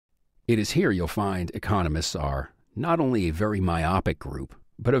It is here you'll find economists are not only a very myopic group,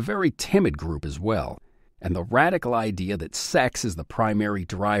 but a very timid group as well. And the radical idea that sex is the primary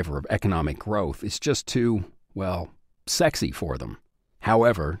driver of economic growth is just too, well, sexy for them.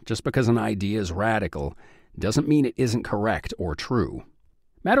 However, just because an idea is radical doesn't mean it isn't correct or true.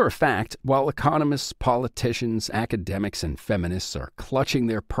 Matter of fact, while economists, politicians, academics, and feminists are clutching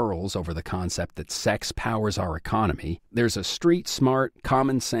their pearls over the concept that sex powers our economy, there's a street-smart,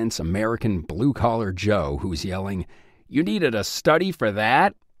 common-sense American blue-collar Joe who's yelling, "You needed a study for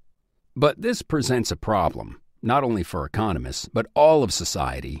that?" But this presents a problem, not only for economists, but all of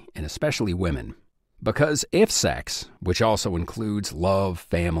society, and especially women. Because if sex, which also includes love,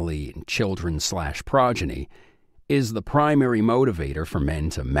 family, and children/progeny, is the primary motivator for men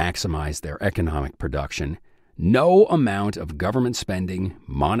to maximize their economic production, no amount of government spending,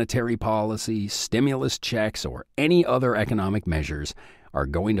 monetary policy, stimulus checks, or any other economic measures are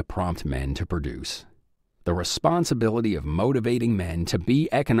going to prompt men to produce. The responsibility of motivating men to be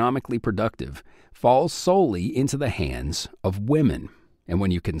economically productive falls solely into the hands of women. And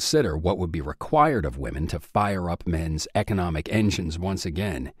when you consider what would be required of women to fire up men's economic engines once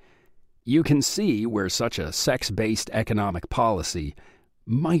again, you can see where such a sex-based economic policy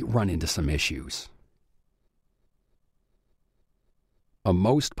might run into some issues. A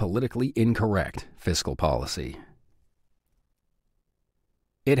most politically incorrect fiscal policy.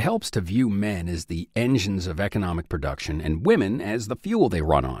 It helps to view men as the engines of economic production and women as the fuel they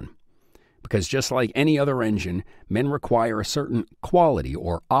run on. Because just like any other engine, men require a certain quality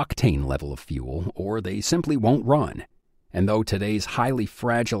or octane level of fuel, or they simply won't run. And though today's highly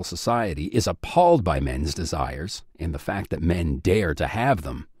fragile society is appalled by men's desires and the fact that men dare to have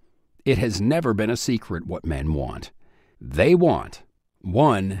them, it has never been a secret what men want. They want,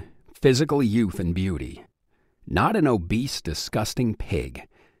 1, physical youth and beauty. Not an obese, disgusting pig.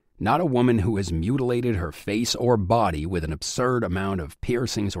 Not a woman who has mutilated her face or body with an absurd amount of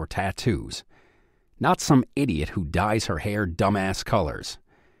piercings or tattoos. Not some idiot who dyes her hair dumbass colors.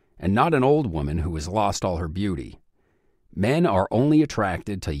 And not an old woman who has lost all her beauty. Men are only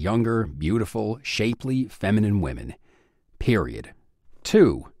attracted to younger, beautiful, shapely, feminine women. Period.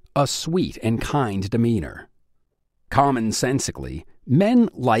 2, a sweet and kind demeanor. Commonsensically, men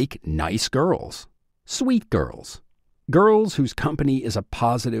like nice girls, sweet girls. Girls whose company is a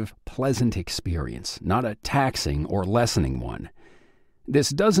positive, pleasant experience, not a taxing or lessening one.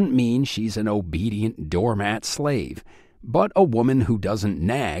 This doesn't mean she's an obedient doormat slave, but a woman who doesn't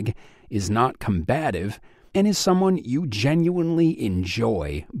nag, is not combative, and is someone you genuinely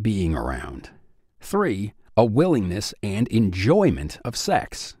enjoy being around. 3, a willingness and enjoyment of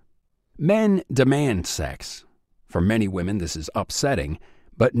sex. Men demand sex. For many women, this is upsetting,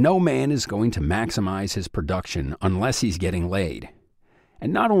 but no man is going to maximize his production unless he's getting laid.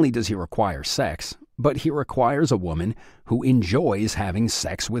 And not only does he require sex, but he requires a woman who enjoys having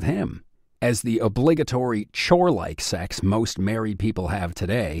sex with him. As the obligatory chore-like sex most married people have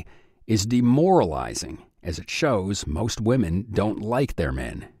today is demoralizing, as it shows most women don't like their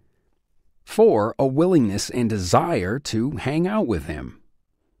men. 4, a willingness and desire to hang out with him.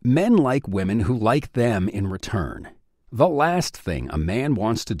 Men like women who like them in return. The last thing a man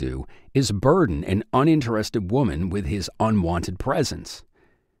wants to do is burden an uninterested woman with his unwanted presence.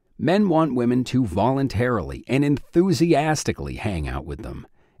 Men want women to voluntarily and enthusiastically hang out with them,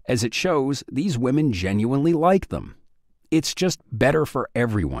 as it shows these women genuinely like them. It's just better for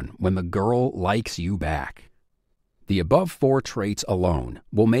everyone when the girl likes you back. The above 4 traits alone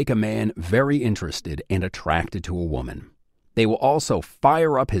will make a man very interested and attracted to a woman. They will also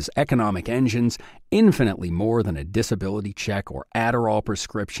fire up his economic engines infinitely more than a disability check or Adderall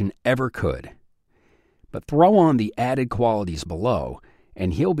prescription ever could. But throw on the added qualities below,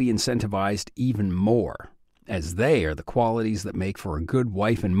 and he'll be incentivized even more, as they are the qualities that make for a good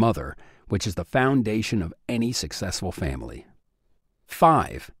wife and mother, which is the foundation of any successful family.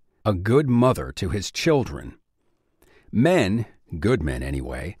 5, a good mother to his children. Men, good men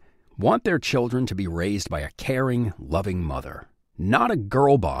anyway, want their children to be raised by a caring, loving mother, not a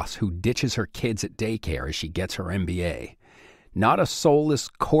girl boss who ditches her kids at daycare as she gets her MBA, not a soulless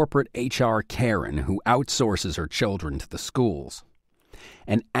corporate HR Karen who outsources her children to the schools.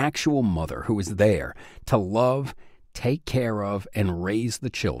 An actual mother who is there to love, take care of, and raise the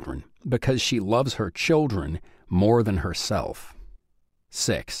children because she loves her children more than herself.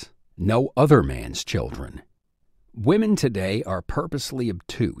 6, no other man's children. Women today are purposely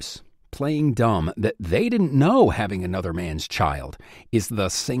obtuse, playing dumb that they didn't know having another man's child is the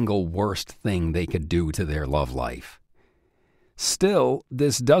single worst thing they could do to their love life. Still,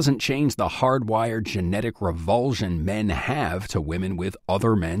 this doesn't change the hardwired genetic revulsion men have to women with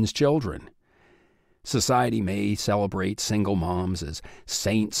other men's children. Society may celebrate single moms as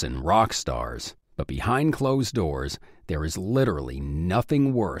saints and rock stars, but behind closed doors, there is literally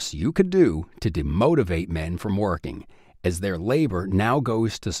nothing worse you could do to demotivate men from working, as their labor now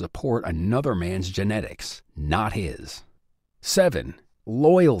goes to support another man's genetics, not his. 7.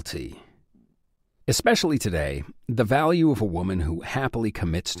 Loyalty. Especially today, the value of a woman who happily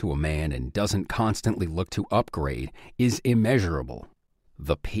commits to a man and doesn't constantly look to upgrade is immeasurable.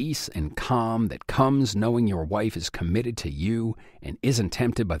 The peace and calm that comes knowing your wife is committed to you and isn't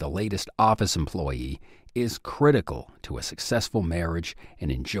tempted by the latest office employee is critical to a successful marriage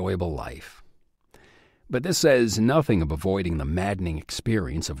and enjoyable life. But this says nothing of avoiding the maddening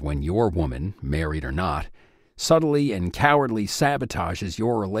experience of when your woman, married or not, subtly and cowardly sabotages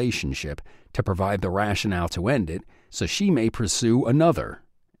your relationship to provide the rationale to end it so she may pursue another,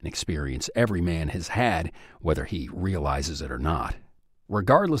 an experience every man has had, whether he realizes it or not.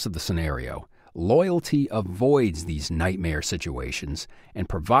 Regardless of the scenario, loyalty avoids these nightmare situations and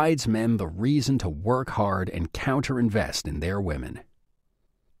provides men the reason to work hard and counterinvest in their women.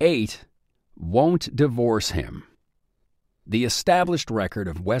 8. Won't divorce him. The established record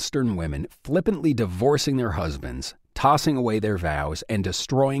of Western women flippantly divorcing their husbands, tossing away their vows, and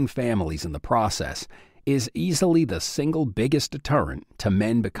destroying families in the process is easily the single biggest deterrent to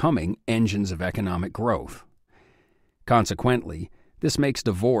men becoming engines of economic growth. Consequently, this makes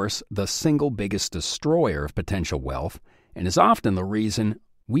divorce the single biggest destroyer of potential wealth and is often the reason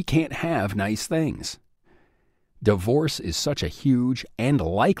we can't have nice things. Divorce is such a huge and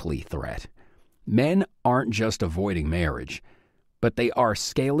likely threat. Men aren't just avoiding marriage, but they are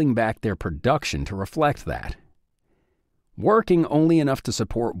scaling back their production to reflect that. Working only enough to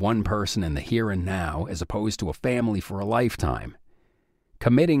support one person in the here and now as opposed to a family for a lifetime.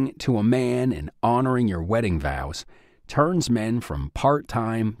 Committing to a man and honoring your wedding vows turns men from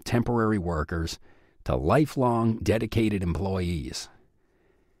part-time, temporary workers to lifelong, dedicated employees.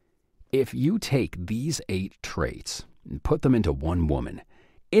 If you take these 8 traits and put them into one woman,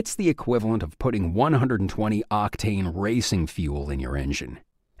 it's the equivalent of putting 120-octane racing fuel in your engine.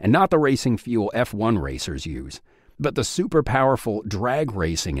 And not the racing fuel F1 racers use, but the super powerful drag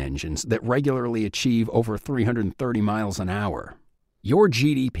racing engines that regularly achieve over 330 miles an hour. Your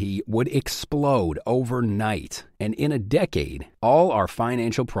GDP would explode overnight, and in a decade, all our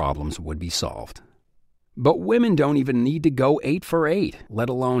financial problems would be solved. But women don't even need to go 8 for 8, let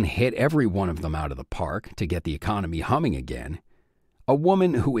alone hit every one of them out of the park to get the economy humming again. A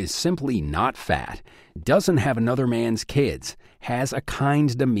woman who is simply not fat, doesn't have another man's kids, has a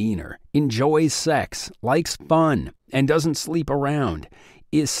kind demeanor, enjoys sex, likes fun, and doesn't sleep around,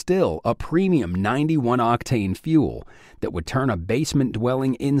 is still a premium 91-octane fuel that would turn a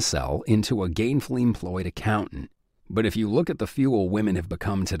basement-dwelling incel into a gainfully employed accountant. But if you look at the fuel women have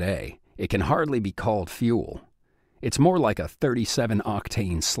become today, it can hardly be called fuel. It's more like a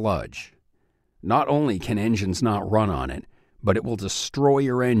 37-octane sludge. Not only can engines not run on it, but it will destroy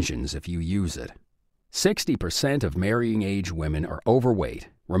your engines if you use it. 60% of marrying-age women are overweight,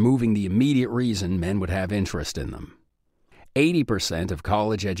 removing the immediate reason men would have interest in them. 80% of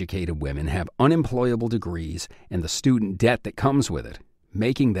college-educated women have unemployable degrees and the student debt that comes with it,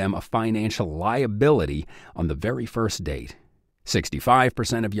 making them a financial liability on the very first date.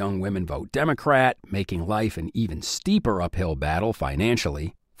 65% of young women vote Democrat, making life an even steeper uphill battle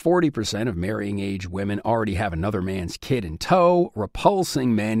financially. 40% of marrying-age women already have another man's kid in tow,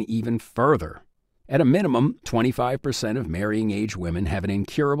 repulsing men even further. At a minimum, 25% of marrying-age women have an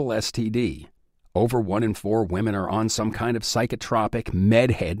incurable STD. Over 1 in 4 women are on some kind of psychotropic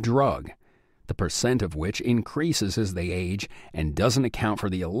medhead drug, the percent of which increases as they age and doesn't account for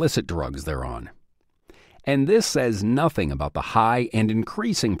the illicit drugs they're on. And this says nothing about the high and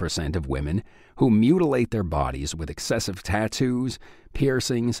increasing percent of women who mutilate their bodies with excessive tattoos,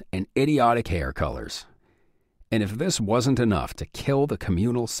 piercings, and idiotic hair colors. And if this wasn't enough to kill the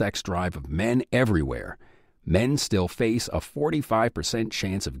communal sex drive of men everywhere, men still face a 45%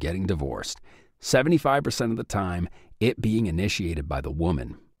 chance of getting divorced, 75% of the time it being initiated by the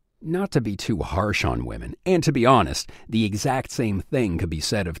woman. Not to be too harsh on women, and to be honest, the exact same thing could be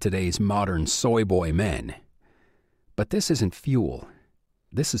said of today's modern soy boy men. But this isn't fuel.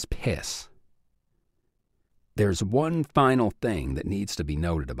 This is piss. There's one final thing that needs to be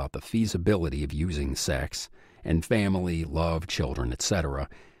noted about the feasibility of using sex and family, love, children, etc.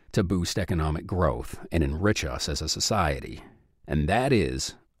 to boost economic growth and enrich us as a society. And that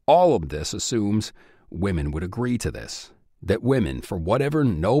is, all of this assumes women would agree to this. That women, for whatever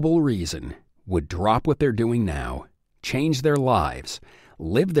noble reason, would drop what they're doing now, change their lives,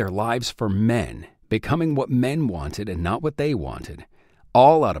 live their lives for men, becoming what men wanted and not what they wanted,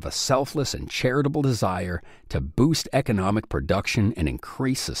 all out of a selfless and charitable desire to boost economic production and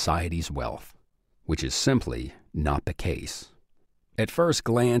increase society's wealth, which is simply not the case. At first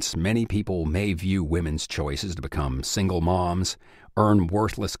glance, many people may view women's choices to become single moms, earn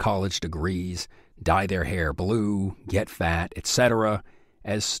worthless college degrees, dye their hair blue, get fat, etc.,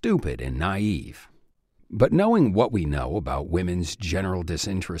 as stupid and naive. But knowing what we know about women's general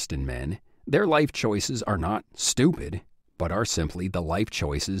disinterest in men, their life choices are not stupid, but are simply the life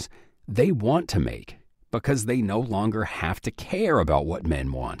choices they want to make because they no longer have to care about what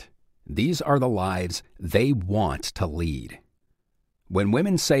men want. These are the lives they want to lead. When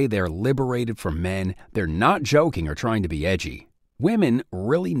women say they're liberated from men, they're not joking or trying to be edgy. Women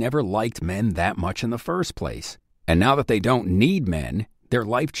really never liked men that much in the first place. And now that they don't need men, their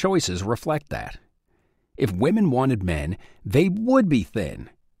life choices reflect that. If women wanted men, they would be thin.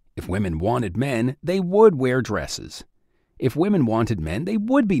 If women wanted men, they would wear dresses. If women wanted men, they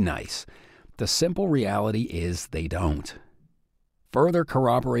would be nice. The simple reality is they don't. Further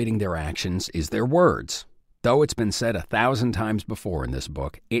corroborating their actions is their words. Though it's been said 1,000 times before in this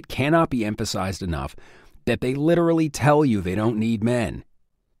book, it cannot be emphasized enough that they literally tell you they don't need men.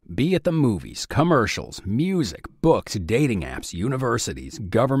 Be it the movies, commercials, music, books, dating apps, universities,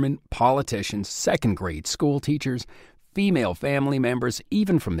 government, politicians, second-grade school teachers, female family members,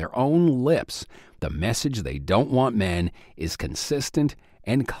 even from their own lips, the message they don't want men is consistent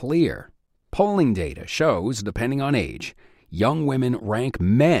and clear. Polling data shows, depending on age, young women rank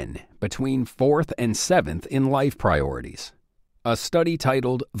men between 4th and 7th in life priorities. A study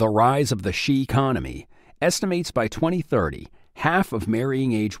titled The Rise of the She Economy estimates by 2030, half of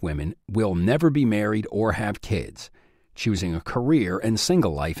marrying-age women will never be married or have kids, choosing a career and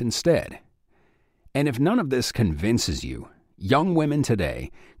single life instead. And if none of this convinces you, young women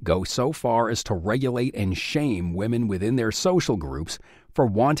today go so far as to regulate and shame women within their social groups for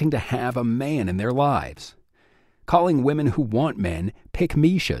wanting to have a man in their lives, calling women who want men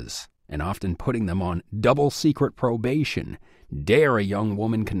pick-meshas, and often putting them on double-secret probation. Dare a young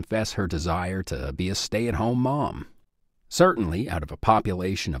woman confess her desire to be a stay-at-home mom? Certainly, out of a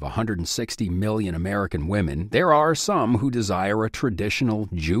population of 160 million American women, there are some who desire a traditional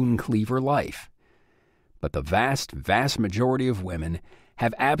June Cleaver life. But the vast, vast majority of women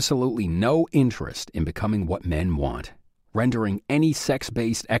have absolutely no interest in becoming what men want, rendering any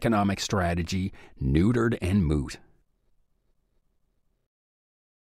sex-based economic strategy neutered and moot.